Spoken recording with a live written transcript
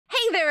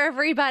there,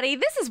 everybody.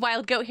 This is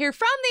Wild Goat here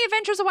from The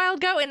Adventures of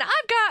Wild Goat, and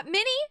I've got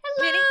Minnie.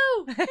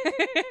 Hello. Minnie.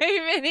 Hey,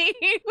 Minnie.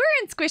 We're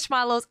in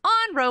Squishmallows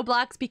on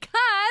Roblox because...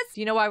 Do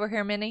you know why we're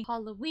here, Minnie?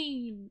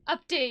 Halloween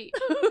update.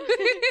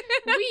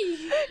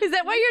 Is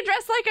that why you're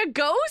dressed like a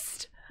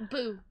ghost?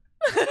 Boo.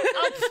 There's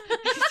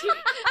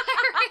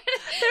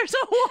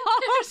a wall.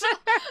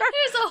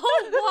 There's a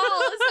whole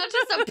wall. It's not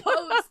just a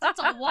post. It's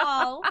a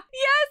wall.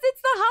 Yes,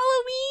 it's the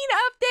Halloween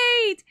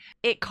update.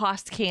 It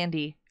costs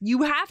candy.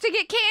 You have to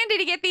get candy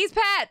to get these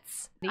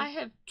pets. I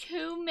have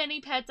too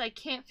many pets. I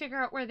can't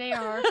figure out where they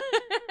are.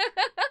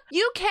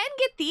 You can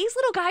get these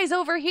little guys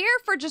over here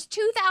for just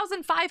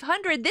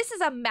 2,500. This is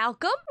a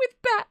Malcolm with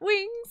bat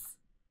wings.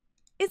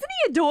 Isn't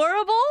he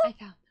adorable? I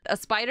found A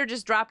spider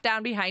just dropped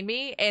down behind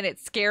me and it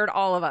scared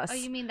all of us. Oh,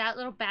 you mean that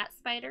little bat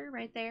spider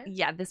right there?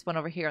 Yeah, this one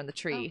over here on the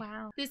tree. Oh,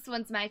 wow. This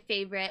one's my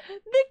favorite.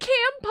 The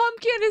Cam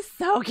Pumpkin is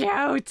so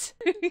cute.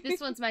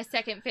 This one's my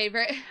second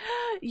favorite.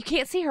 You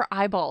can't see her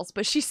eyeballs,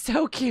 but she's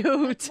so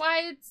cute. That's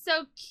why it's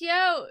so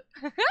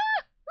cute.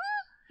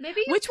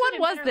 Maybe Which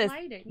one was this?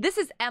 Lighting. This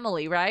is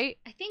Emily, right?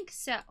 I think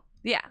so.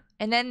 Yeah.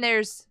 And then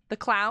there's the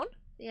clown.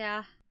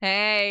 Yeah.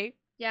 Hey.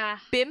 Yeah.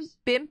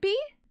 Bimbi?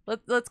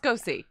 Let's go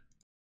see.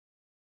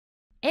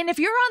 And if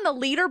you're on the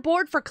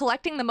leaderboard for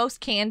collecting the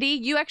most candy,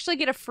 you actually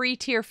get a free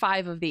tier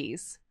 5 of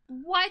these.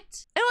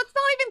 What? And it's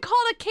not even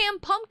called a Cam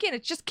Pumpkin.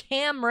 It's just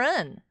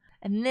Cameron.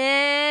 And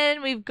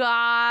then we've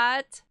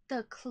got...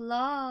 The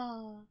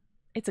claw.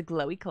 It's a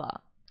glowy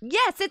claw.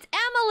 Yes, it's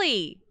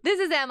Emily.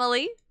 This is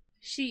Emily.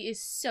 She is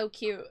so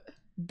cute.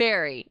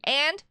 Very.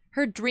 And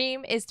her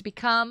dream is to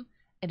become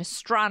an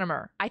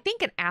astronomer. I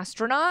think an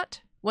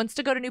astronaut. Wants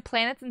to go to new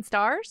planets and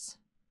stars.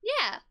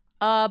 Yeah.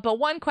 But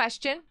one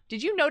question.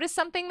 Did you notice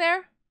something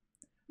there?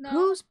 No.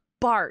 Who's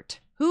Bart?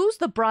 Who's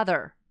the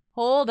brother?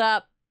 Hold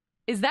up.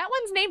 Is that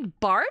one's named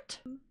Bart?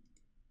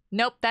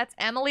 Nope, that's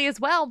Emily as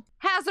well.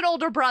 Has an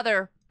older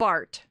brother,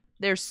 Bart.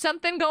 There's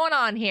something going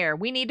on here.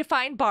 We need to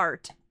find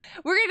Bart.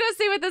 We're gonna go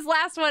see what this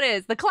last one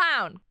is. The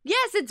clown.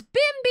 Yes, it's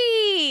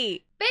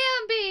Bimbi.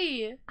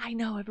 Bambi. I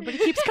know, everybody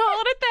keeps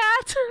calling it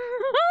that.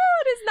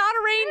 It is not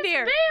a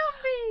reindeer. It's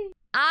Bambi.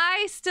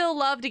 I still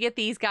love to get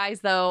these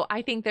guys, though.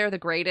 I think they're the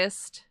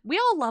greatest. We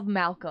all love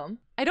Malcolm.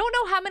 I don't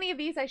know how many of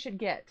these I should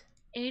get.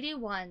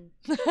 81.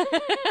 Because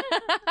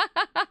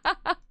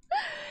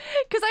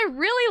I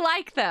really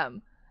like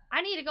them.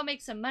 I need to go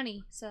make some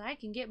money so I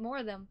can get more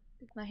of them.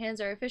 My hands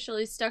are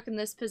officially stuck in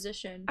this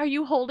position. Are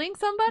you holding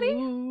somebody?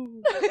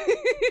 Ooh.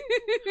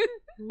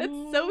 That's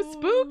so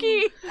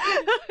spooky.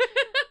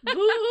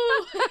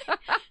 Boo.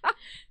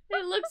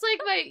 It looks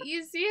like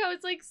you see how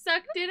it's like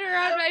sucked in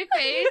around my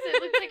face?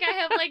 It looks like I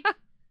have like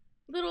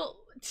little,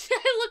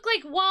 I look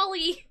like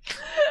Wally.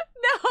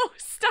 No,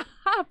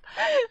 stop.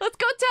 Let's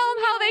go tell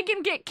them how they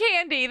can get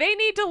candy. They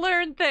need to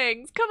learn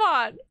things. Come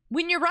on.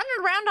 When you're running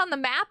around on the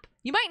map,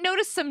 you might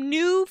notice some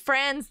new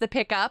friends to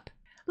pick up.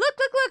 Look,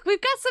 look, look.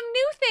 We've got some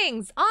new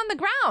things on the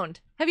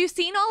ground. Have you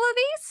seen all of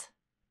these?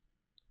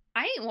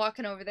 I ain't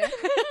walking over there.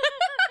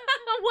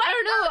 I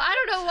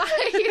don't know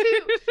why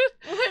you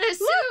would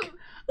assume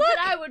that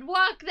I would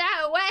walk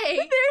that way.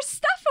 There's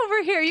stuff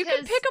over here. You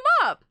can pick them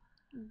up.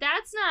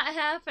 That's not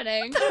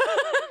happening.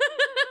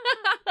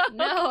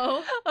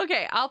 No.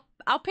 Okay,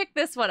 I'll pick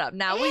this one up.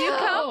 Now, will you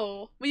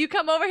come? Will you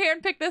come over here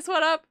and pick this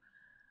one up?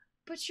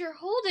 But you're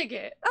holding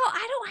it. Oh,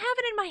 I don't have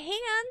it in my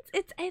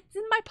hands. It's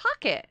in my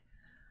pocket.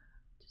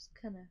 Just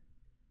kind of.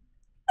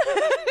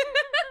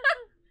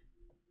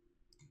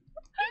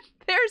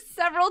 There's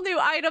several new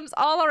items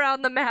all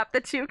around the map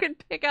that you can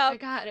pick up. I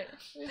got it.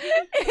 And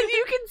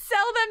you can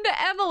sell them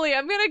to Emily.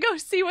 I'm going to go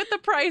see what the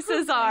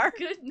prices are.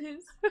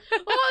 Goodness.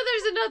 Oh,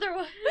 there's another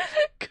one.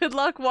 Good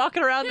luck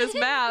walking around this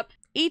map.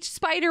 Each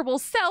spider will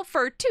sell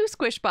for 2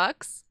 squish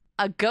bucks.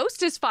 A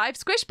ghost is 5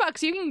 squish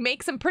bucks. You can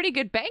make some pretty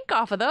good bank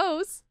off of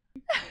those.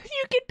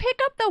 You can pick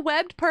up the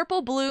webbed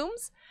purple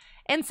blooms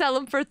and sell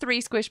them for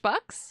 3 squish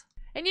bucks.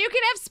 And you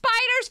can have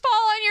spiders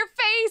fall on your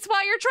face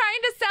while you're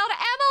trying to sell to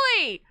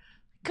Emily.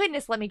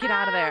 Goodness, let me get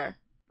out of there.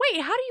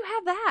 Wait, how do you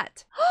have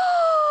that?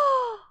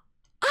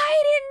 I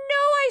didn't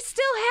know I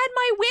still had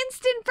my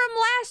Winston from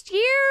last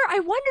year.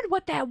 I wondered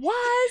what that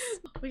was.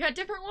 We got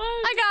different ones.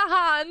 I got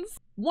Hans.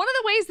 One of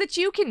the ways that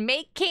you can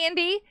make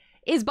candy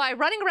is by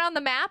running around the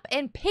map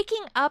and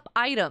picking up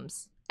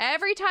items.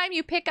 Every time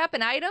you pick up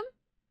an item,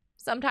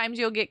 sometimes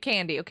you'll get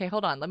candy. Okay,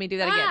 hold on. Let me do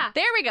that again.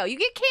 There we go. You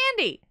get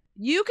candy.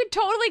 You could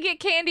totally get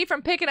candy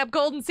from picking up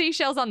golden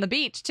seashells on the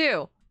beach,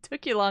 too.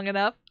 Took you long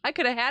enough. I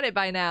could have had it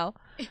by now.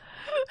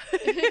 I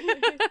didn't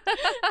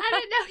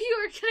know you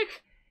were gonna...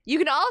 You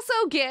can also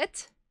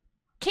get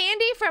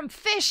candy from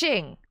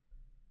fishing.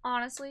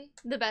 Honestly,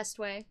 the best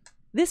way.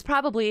 This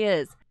probably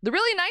is. The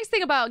really nice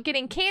thing about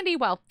getting candy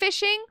while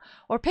fishing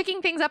or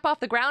picking things up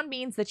off the ground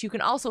means that you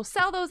can also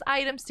sell those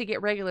items to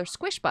get regular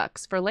squish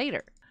bucks for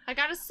later. I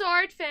got a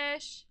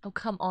swordfish. Oh,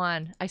 come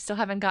on. I still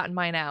haven't gotten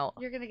mine out.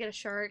 You're gonna get a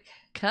shark.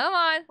 Come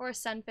on. Or a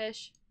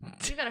sunfish.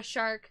 You got a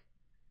shark.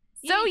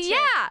 So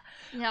yeah,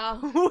 no.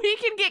 We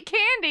can get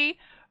candy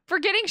for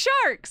getting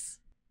sharks.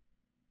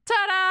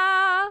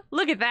 Ta-da!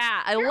 Look at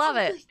that. I love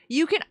it. ugly.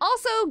 You can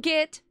also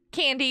get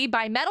candy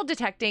by metal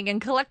detecting and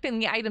collecting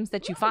the items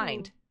that you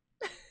find.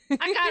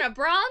 I got a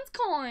bronze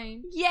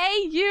coin.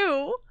 Yay,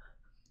 you!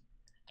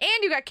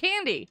 And you got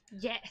candy.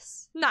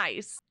 Yes.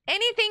 Nice.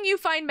 Anything you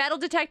find metal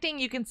detecting,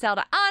 you can sell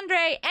to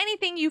Andre.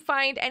 Anything you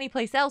find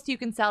anyplace else, you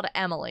can sell to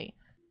Emily.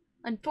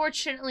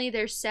 Unfortunately,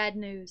 there's sad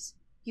news.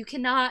 You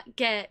cannot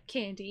get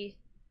candy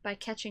by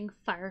catching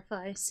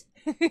fireflies.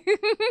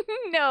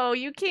 No,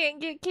 you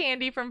can't get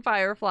candy from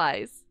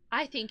fireflies.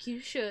 I think you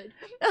should.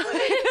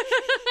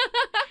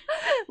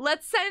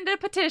 Let's send a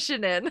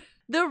petition in.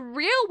 The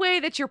real way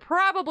that you're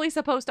probably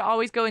supposed to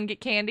always go and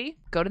get candy,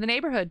 go to the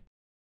neighborhood.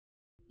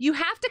 You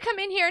have to come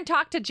in here and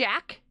talk to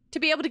Jack to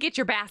be able to get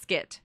your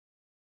basket.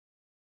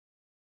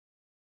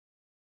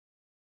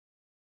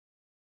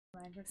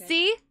 Okay.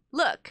 See?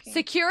 Look. Okay.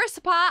 Secure a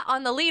spot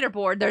on the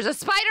leaderboard. There's a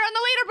spider on the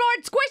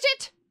leaderboard. Squish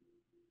it!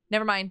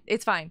 Never mind.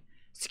 It's fine.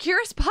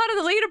 Secure a spot on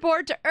the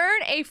leaderboard to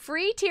earn a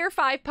free Tier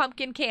 5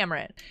 pumpkin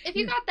Cameron. If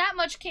you got that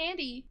much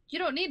candy, you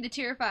don't need the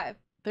Tier 5.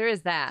 There is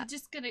You're that.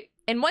 just gonna...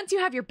 And once you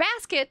have your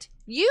basket,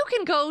 you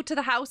can go to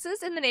the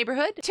houses in the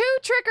neighborhood to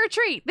trick or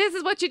treat. This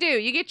is what you do.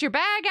 You get your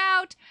bag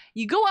out,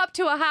 you go up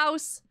to a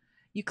house,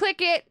 you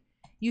click it,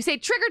 you say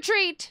trick or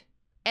treat,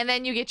 and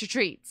then you get your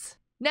treats.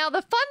 Now,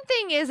 the fun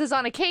thing is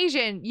on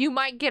occasion, you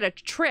might get a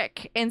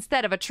trick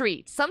instead of a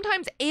treat.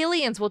 Sometimes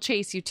aliens will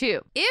chase you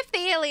too. If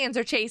the aliens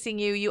are chasing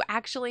you, you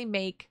actually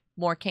make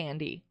more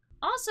candy.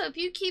 Also, if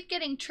you keep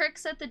getting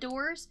tricks at the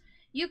doors,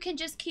 you can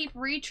just keep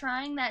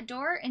retrying that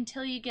door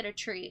until you get a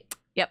treat.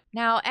 Yep.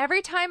 Now,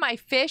 every time I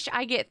fish,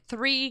 I get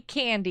 3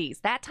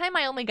 candies. That time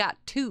I only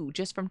got 2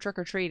 just from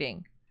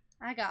trick-or-treating.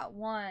 I got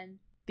 1.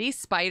 These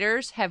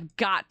spiders have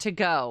got to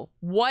go.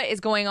 What is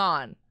going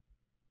on?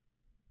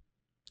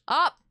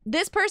 Oh,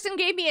 this person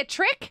gave me a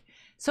trick.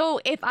 So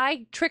if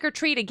I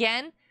trick-or-treat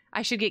again,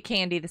 I should get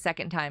candy the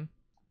second time.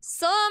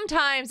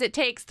 Sometimes it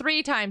takes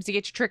 3 times to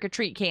get your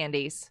trick-or-treat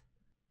candies.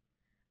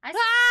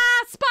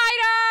 Ah,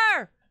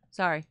 spider!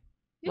 Sorry.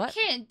 You What?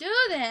 can't do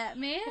that,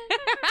 man.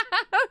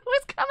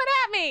 Who's coming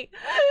at me?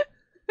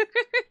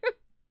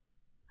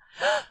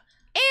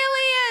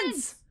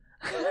 Aliens!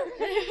 Run!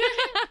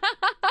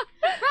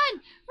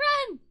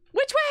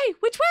 Which way?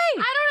 Which way? I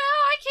don't know.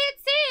 I can't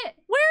see it.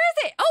 Where is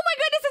it? Oh my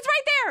goodness, it's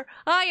right there.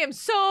 I am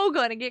so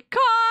gonna get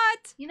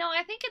caught. You know,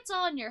 I think it's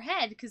all in your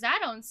head because I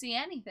don't see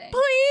anything.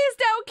 Please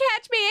don't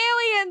catch me,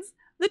 aliens.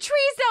 The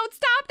trees don't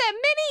stop them.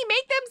 Minnie,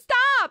 make them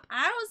stop.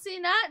 I don't see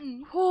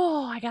nothing.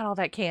 Oh, I got all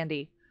that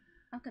candy.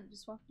 I'm gonna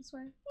just walk this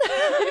way.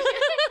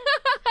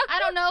 I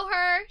don't know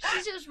her.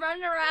 She's just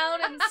running around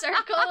in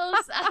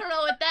circles. I don't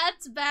know what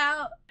that's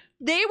about.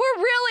 They were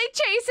really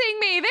chasing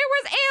me. There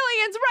was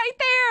aliens right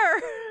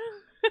there.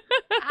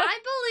 I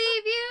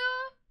believe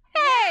you.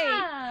 Hey.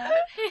 Yeah.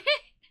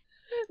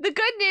 The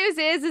good news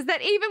is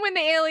that even when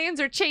the aliens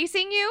are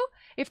chasing you,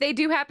 if they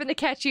do happen to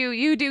catch you,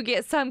 you do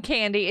get some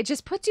candy. It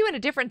just puts you in a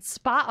different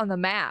spot on the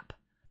map.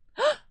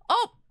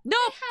 Oh, no.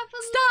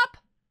 Stop.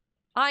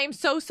 I am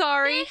so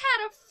sorry. They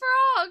had a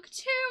frog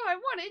too. I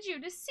wanted you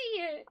to see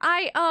it.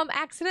 I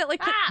accidentally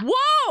Ah.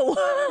 Whoa!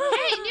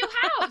 Hey, new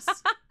house.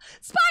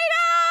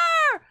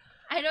 Spider!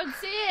 I don't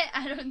see it.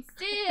 I don't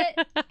see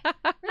it.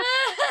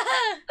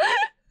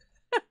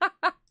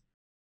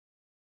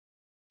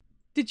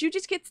 Did you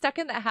just get stuck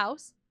in that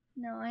house?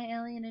 No,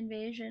 alien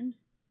invasion.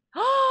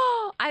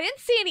 Oh, I didn't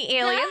see any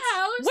aliens.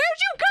 house. Where'd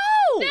you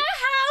go? The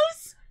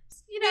house.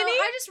 You know, Minnie?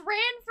 I just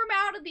ran from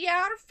out of the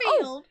outer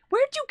field.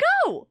 Where'd you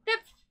go?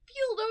 That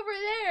field over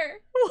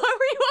there. Why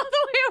were you all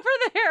the way over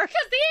there?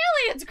 Because the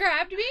aliens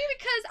grabbed me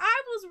because I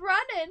was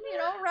running, you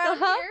know, around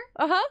here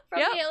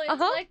from the aliens.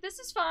 Like, this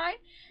is fine.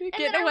 You're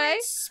And getting then I away.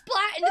 ran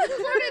splat into the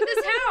corner of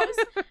this house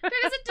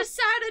because it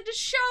decided to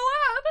show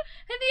up,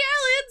 and the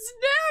aliens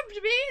nabbed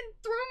me and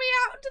threw me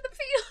out into the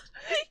field.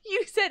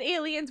 You said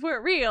aliens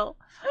weren't real.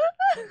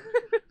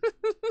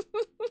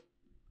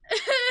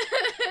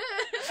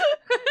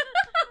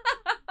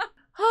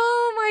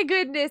 Oh my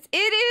goodness. It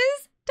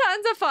is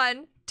tons of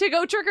fun to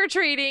go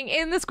trick-or-treating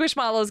in the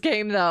Squishmallows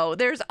game, though.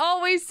 There's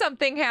always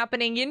something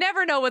happening. You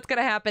never know what's going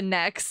to happen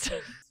next.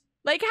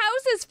 Like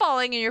houses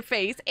falling in your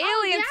face,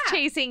 aliens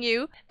chasing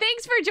you.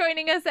 Thanks for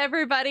joining us,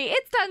 everybody.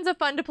 It's tons of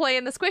fun to play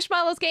in the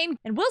Squishmallows game,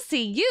 and we'll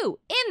see you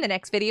in the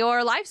next video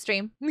or live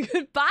stream.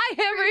 Goodbye,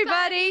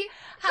 everybody.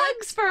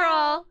 Hugs for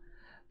all.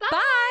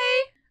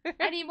 Bye. Bye.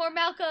 I need more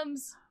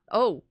Malcolms.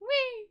 Oh.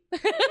 Whee!